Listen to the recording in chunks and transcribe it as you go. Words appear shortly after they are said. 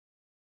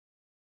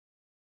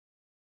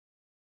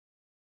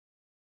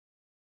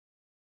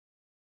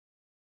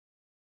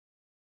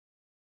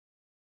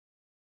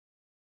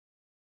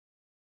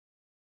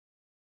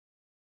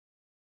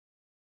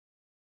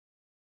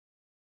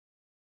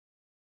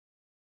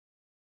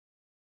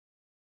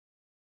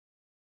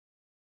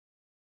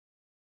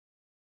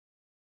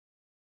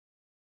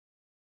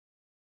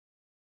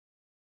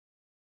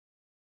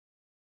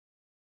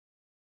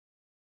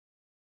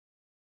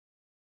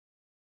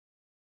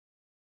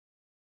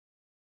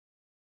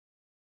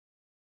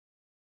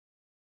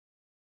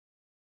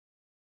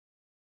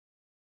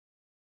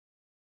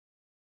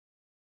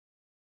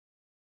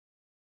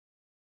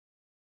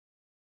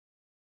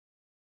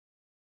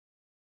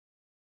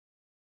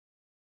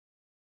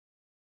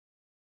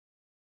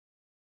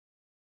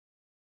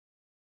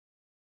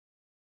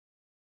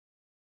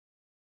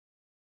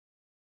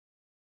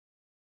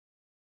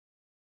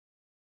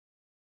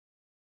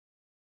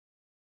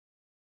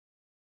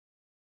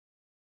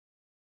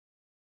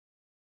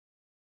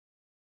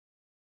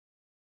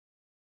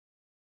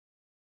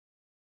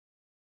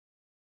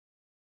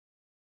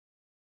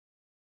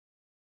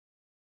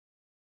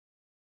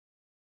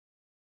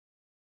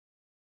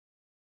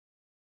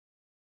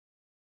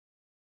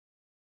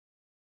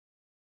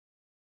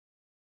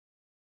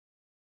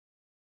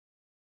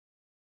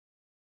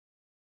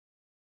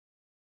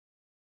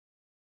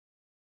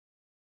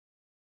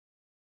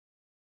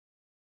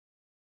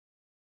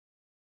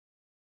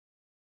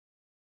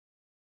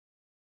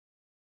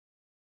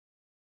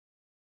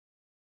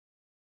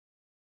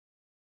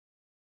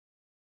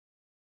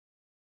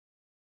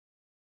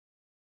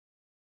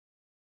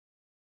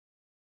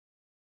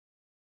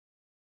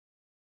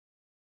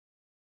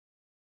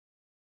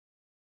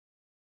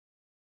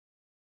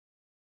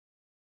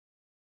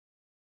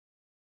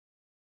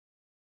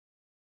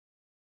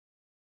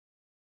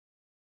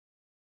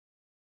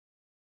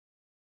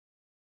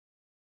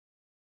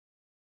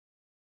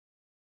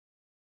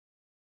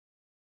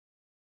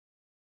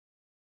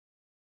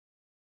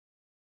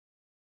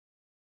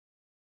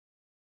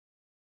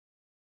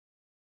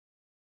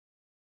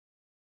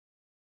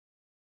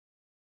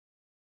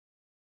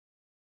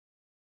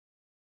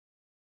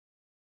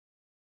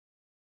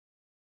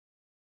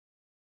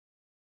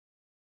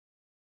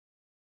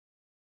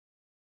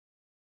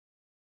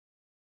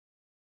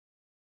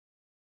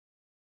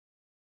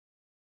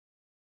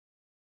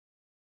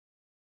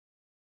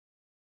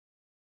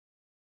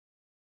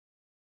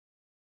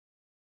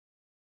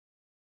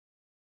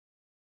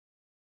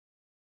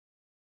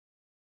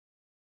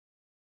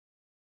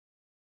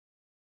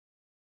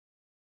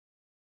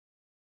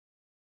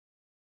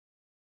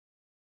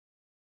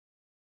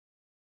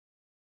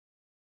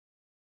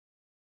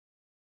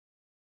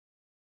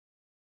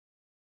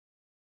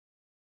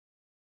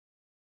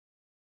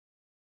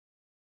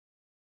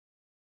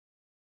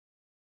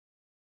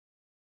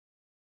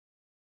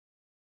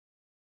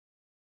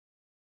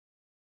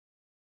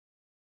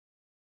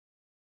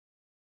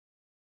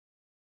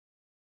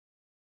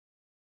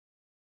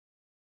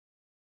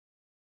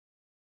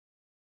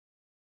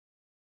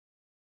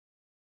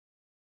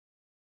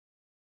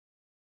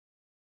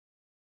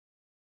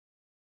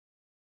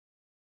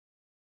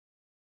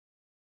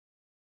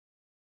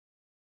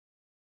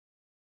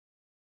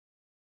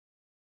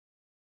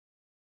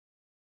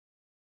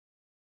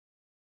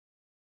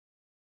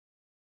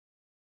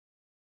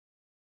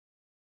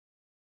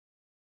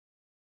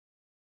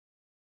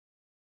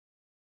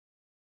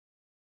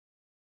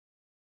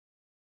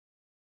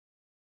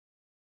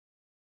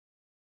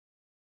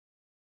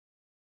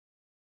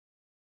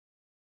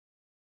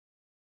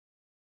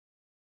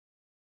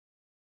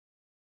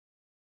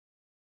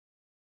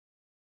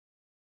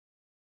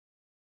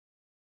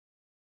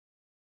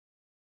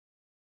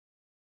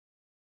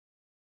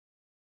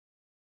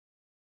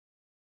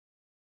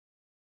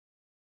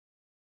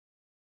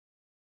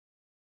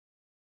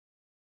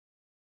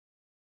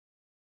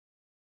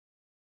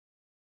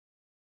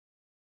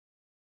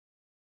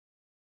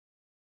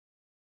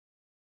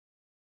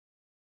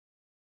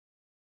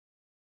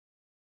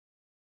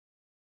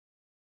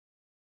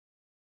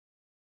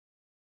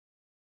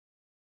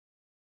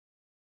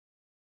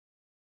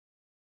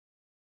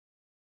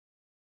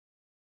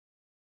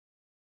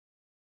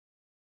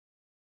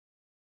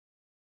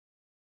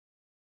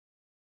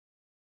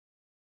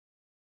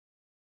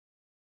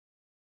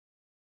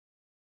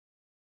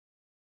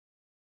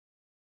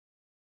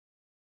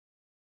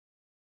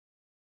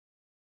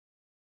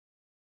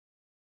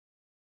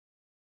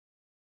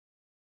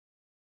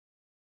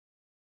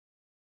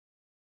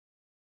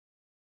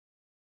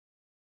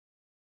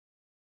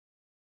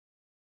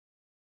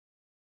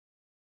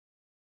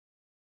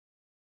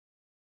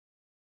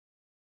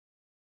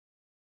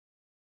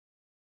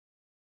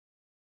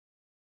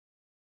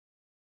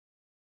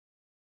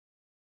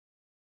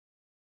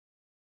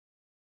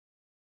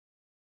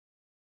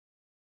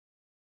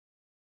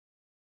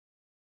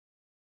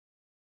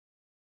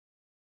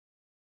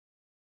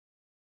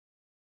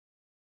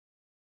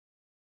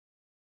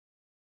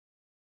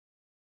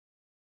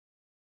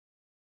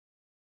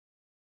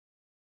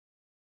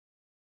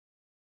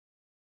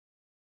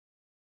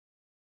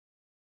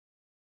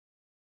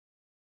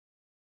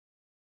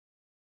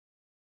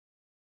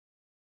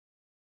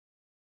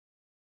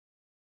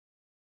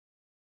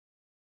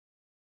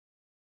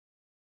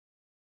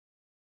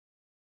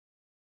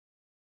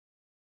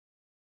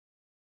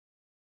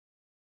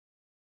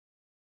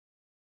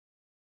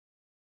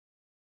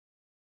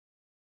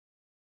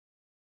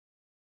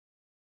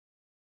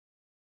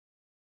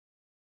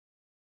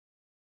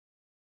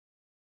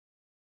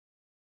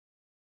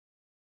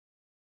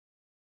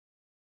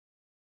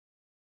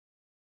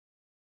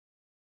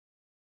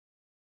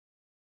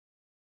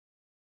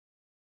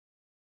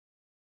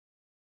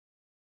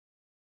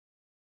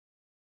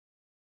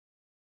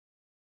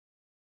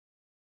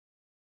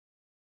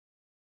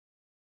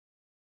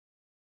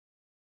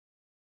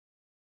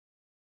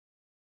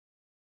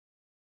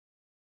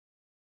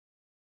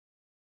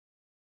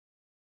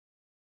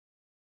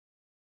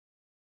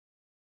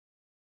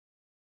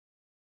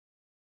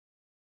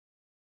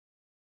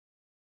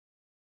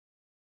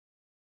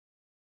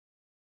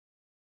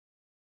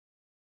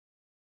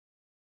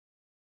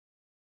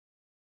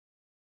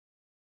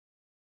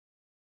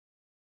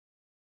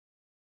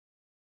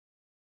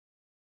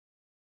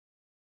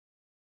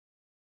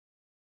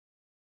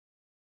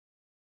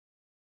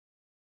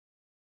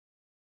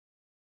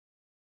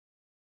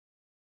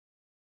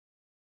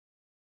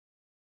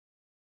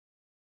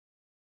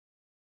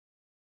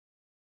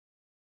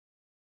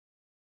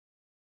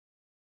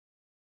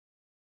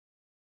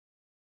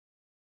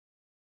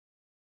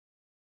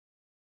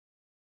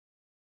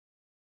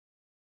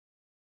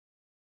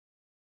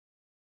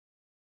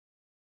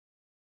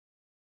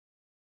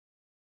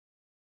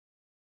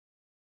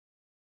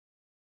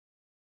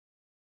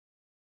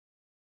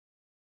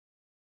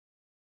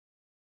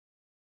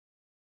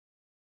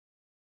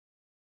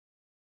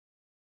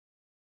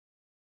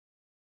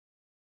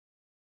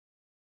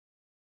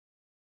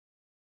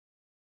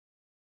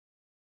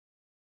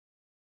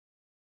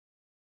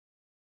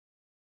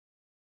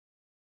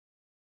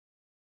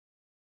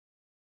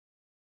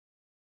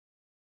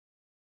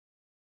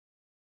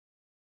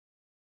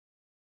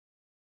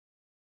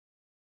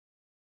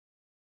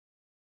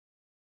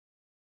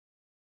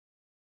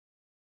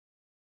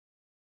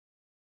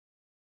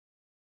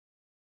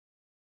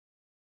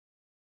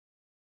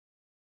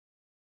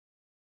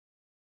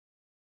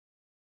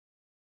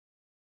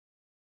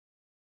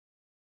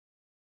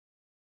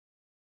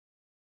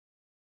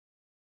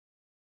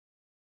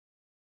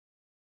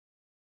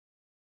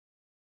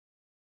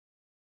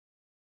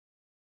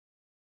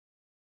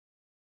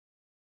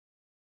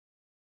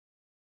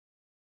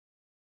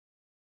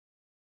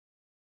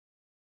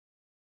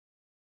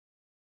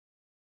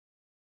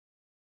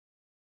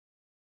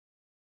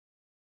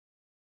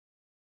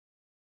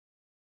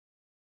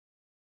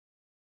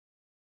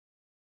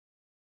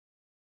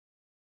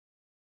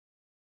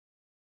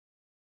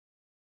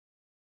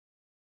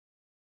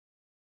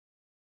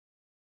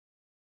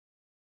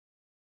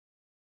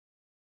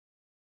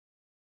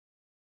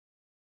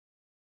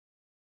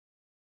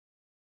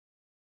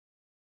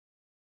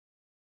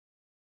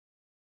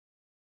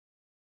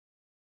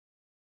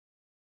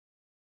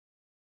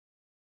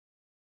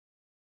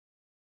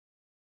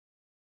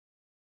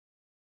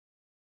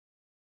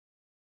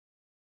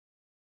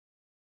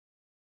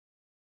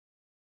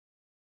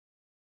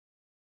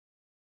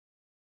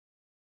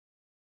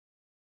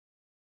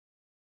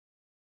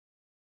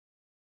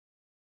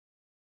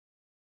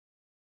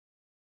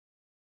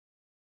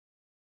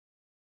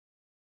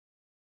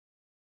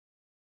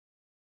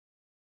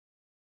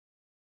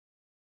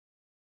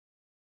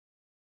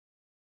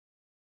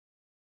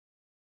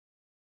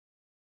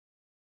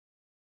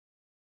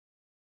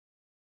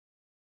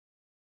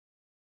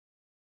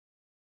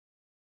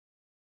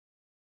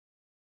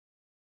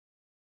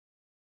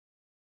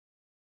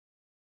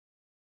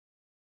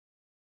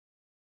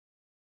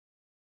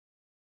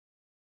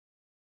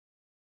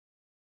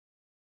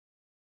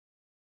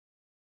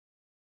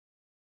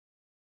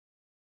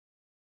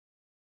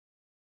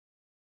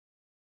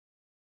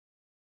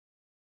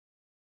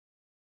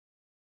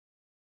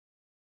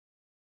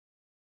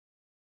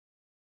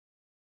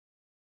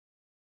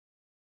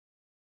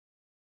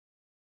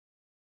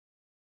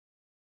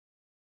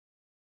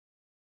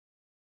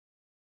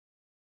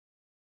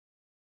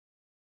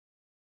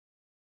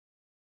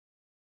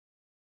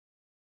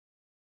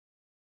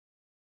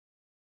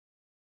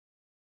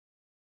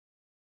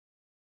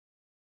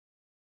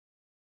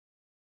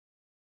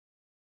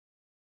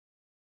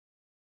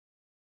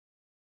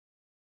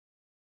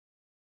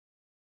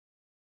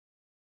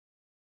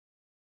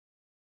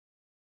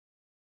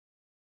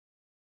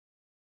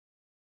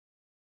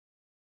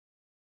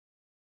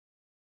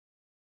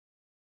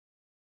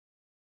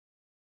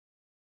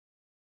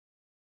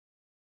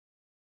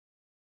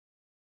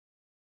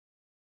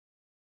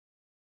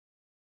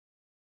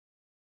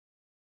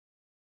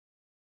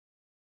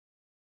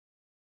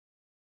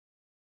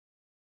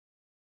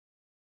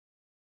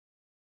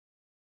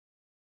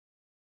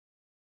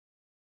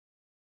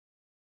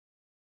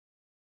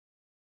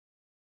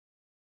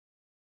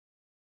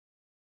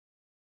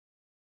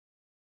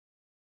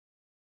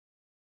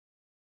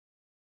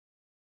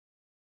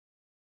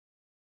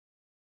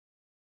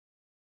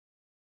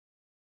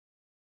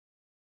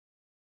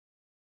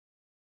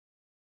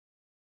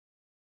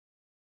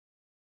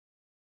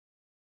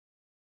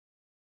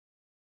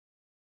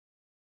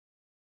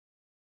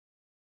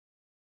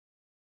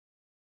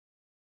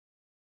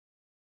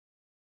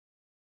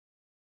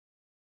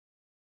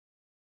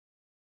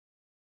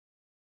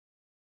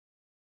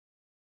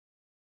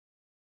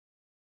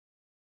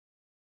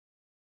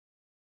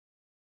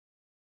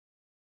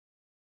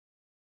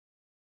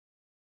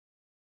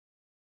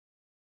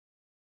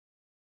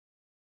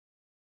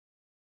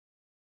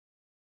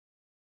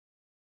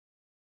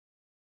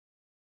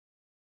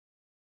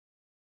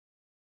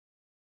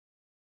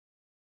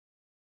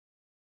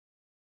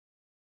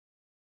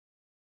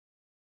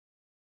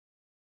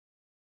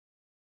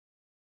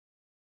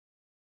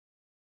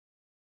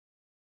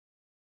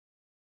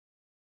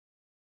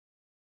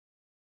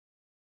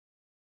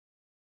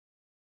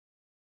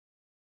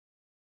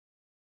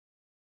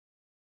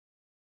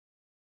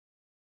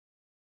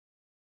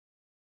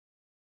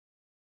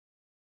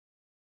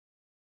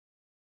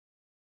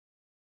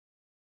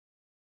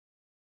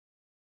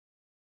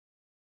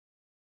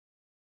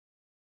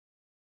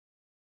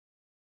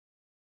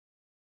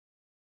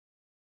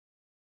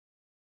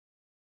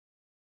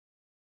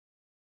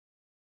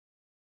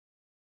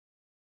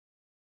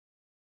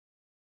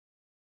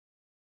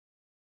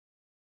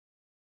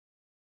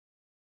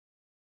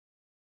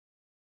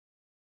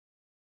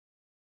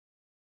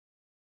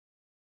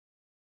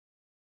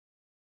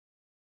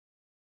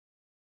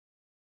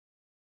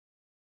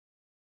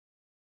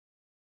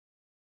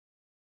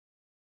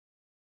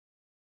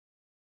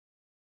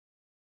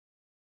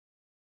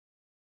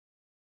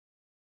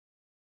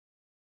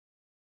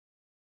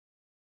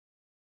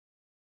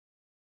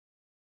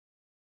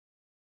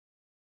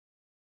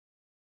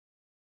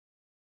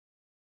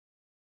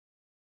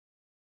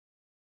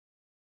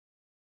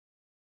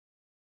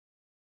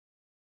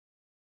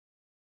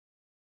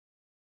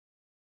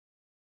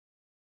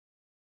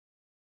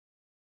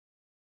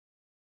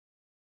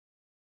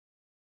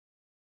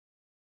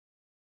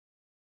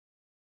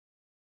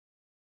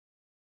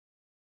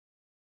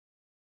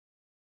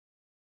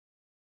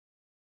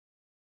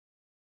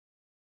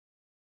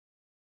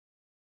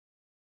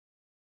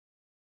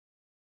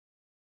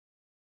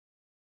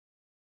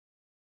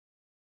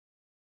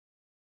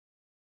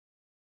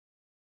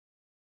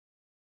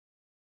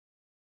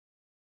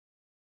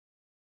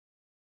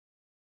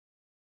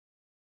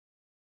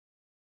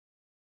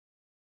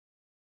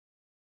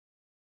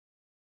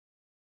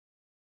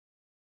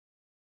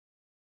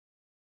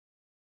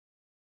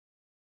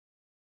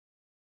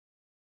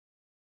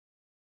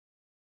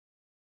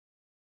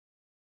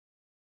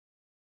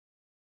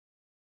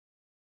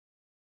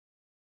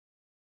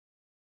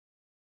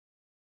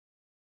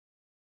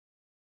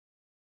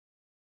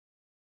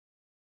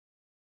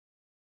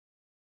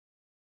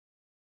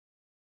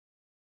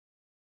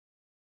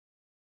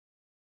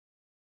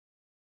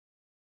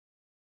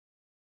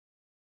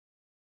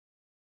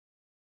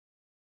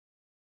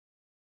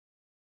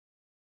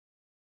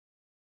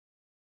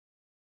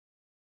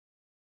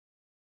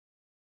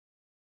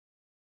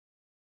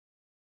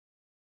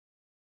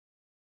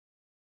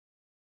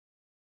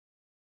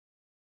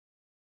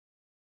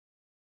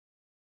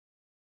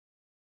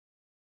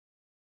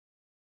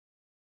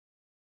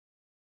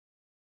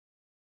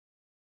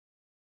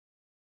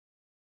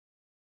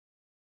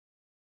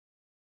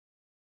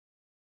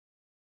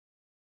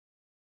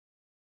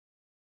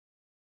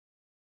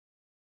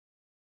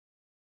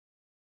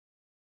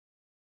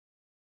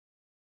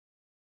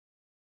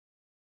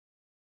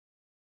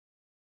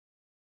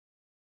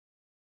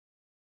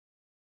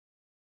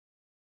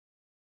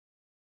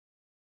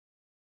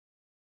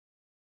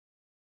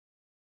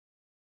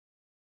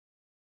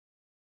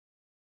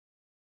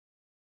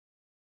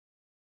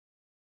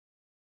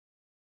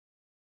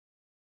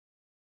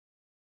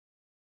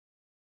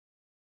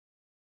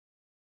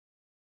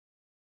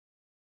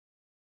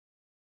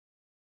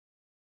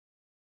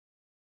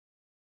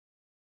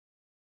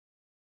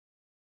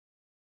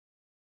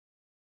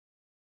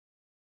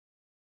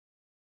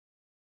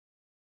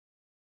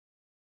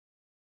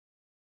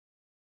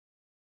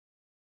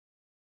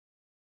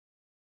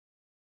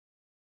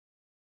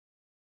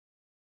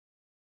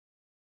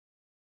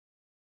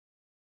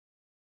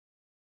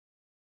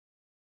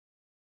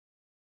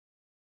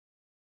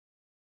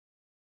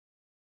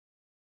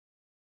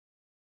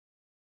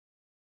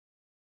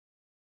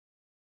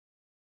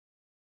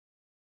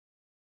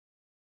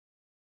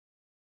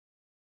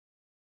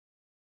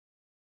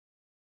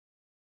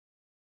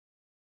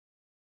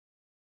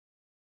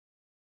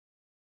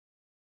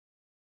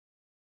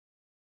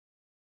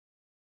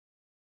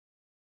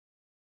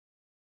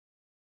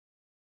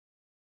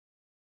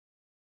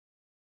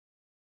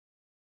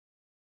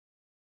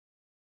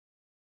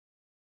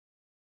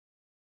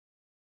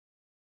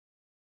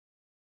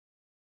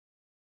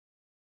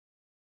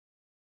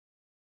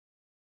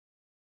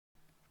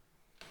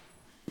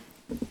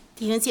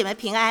弟兄姐妹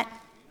平安。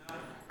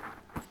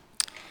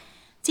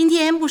今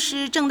天牧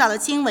师正道的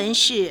经文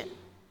是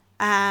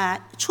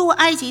出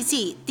埃及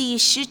记第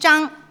10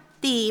章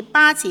第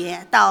8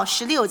节到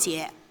16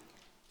节，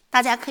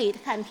大家可以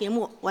看屏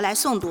幕，我来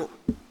诵读。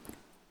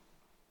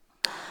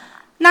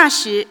那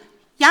时，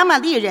亚玛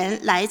力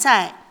人来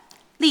在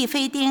利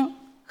非丁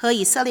和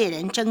以色列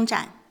人征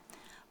战。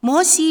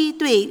摩西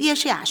对约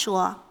书亚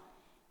说：“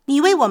你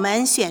为我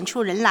们选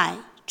出人来，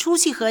出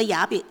去和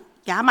亚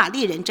玛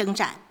力人征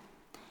战。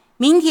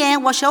明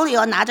天我手里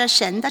要拿着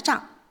神的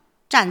杖，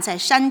站在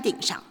山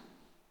顶上。”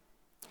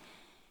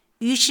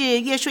于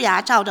是约书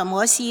亚照着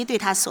摩西对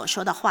他所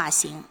说的话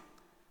行，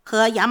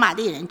和亚玛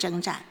力人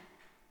征战。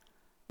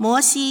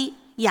摩西、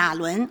亚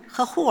伦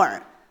和户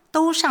尔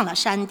都上了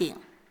山顶。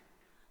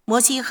摩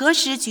西何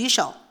时举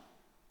手，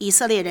以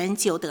色列人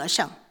就得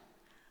胜；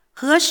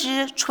何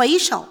时垂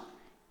手，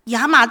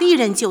亚玛力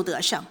人就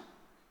得胜。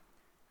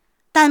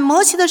但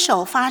摩西的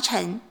手发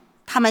沉，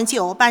他们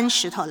就搬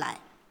石头来，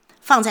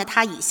放在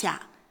他以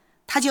下，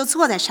他就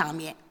坐在上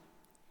面。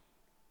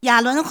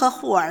亚伦和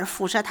户尔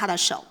扶着他的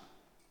手，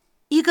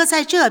一个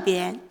在这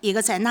边，一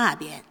个在那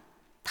边，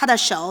他的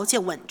手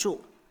就稳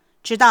住，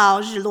直到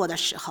日落的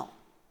时候。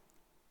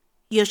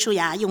约书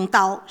亚用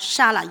刀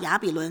杀了亚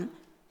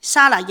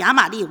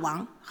玛力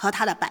王和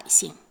他的百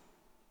姓。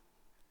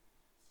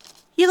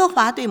耶和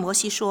华对摩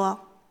西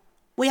说：“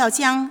我要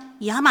将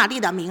亚玛力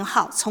的名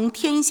号从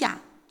天下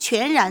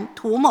全然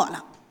涂抹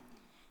了。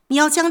你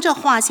要将这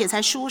话写在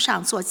书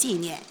上做纪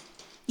念，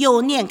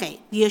又念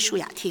给约书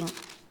亚听。”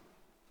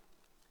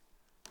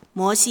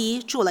摩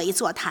西筑了一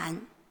座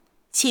坛，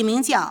起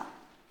名叫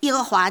耶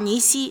和华尼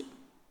西，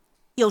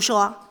又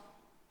说：“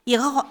耶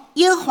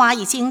和华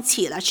已经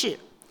起了誓，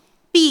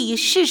必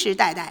世世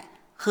代代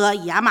和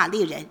亚玛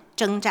力人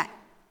征战。”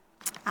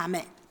阿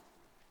们。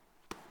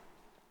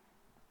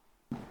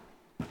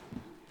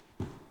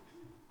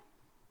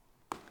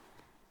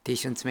弟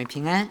兄姊妹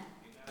平安。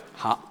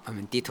好，我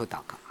们低头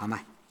祷告，好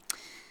吗？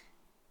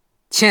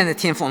亲爱的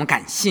天父，我们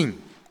感谢你，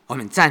我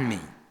们赞美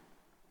你。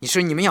你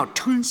说你们要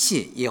称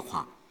谢耶和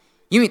华，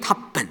因为他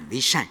本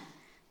为善，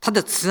他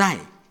的慈爱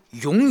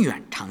永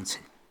远长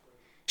存。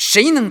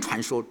谁能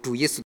传说主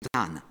耶稣的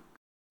大呢？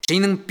谁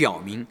能表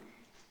明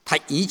他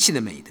一切的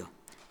美德？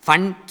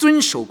凡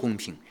遵守公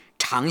平、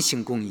常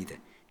行公义的，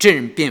这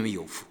人便为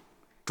有福。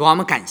主啊，我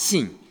们感谢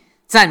你，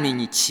赞美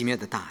你奇妙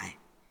的大爱。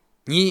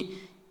你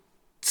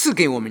赐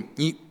给我们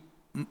你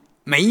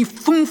每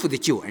丰富的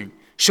救恩，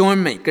使我们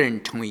每个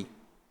人成为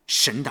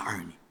神的儿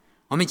女。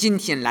我们今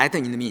天来到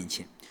你的面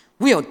前，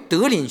为要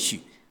得连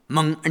续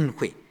蒙恩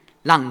惠，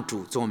让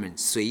主做我们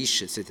随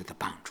时随地的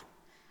帮助。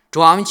主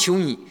啊，我们求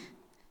你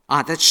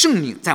的圣命在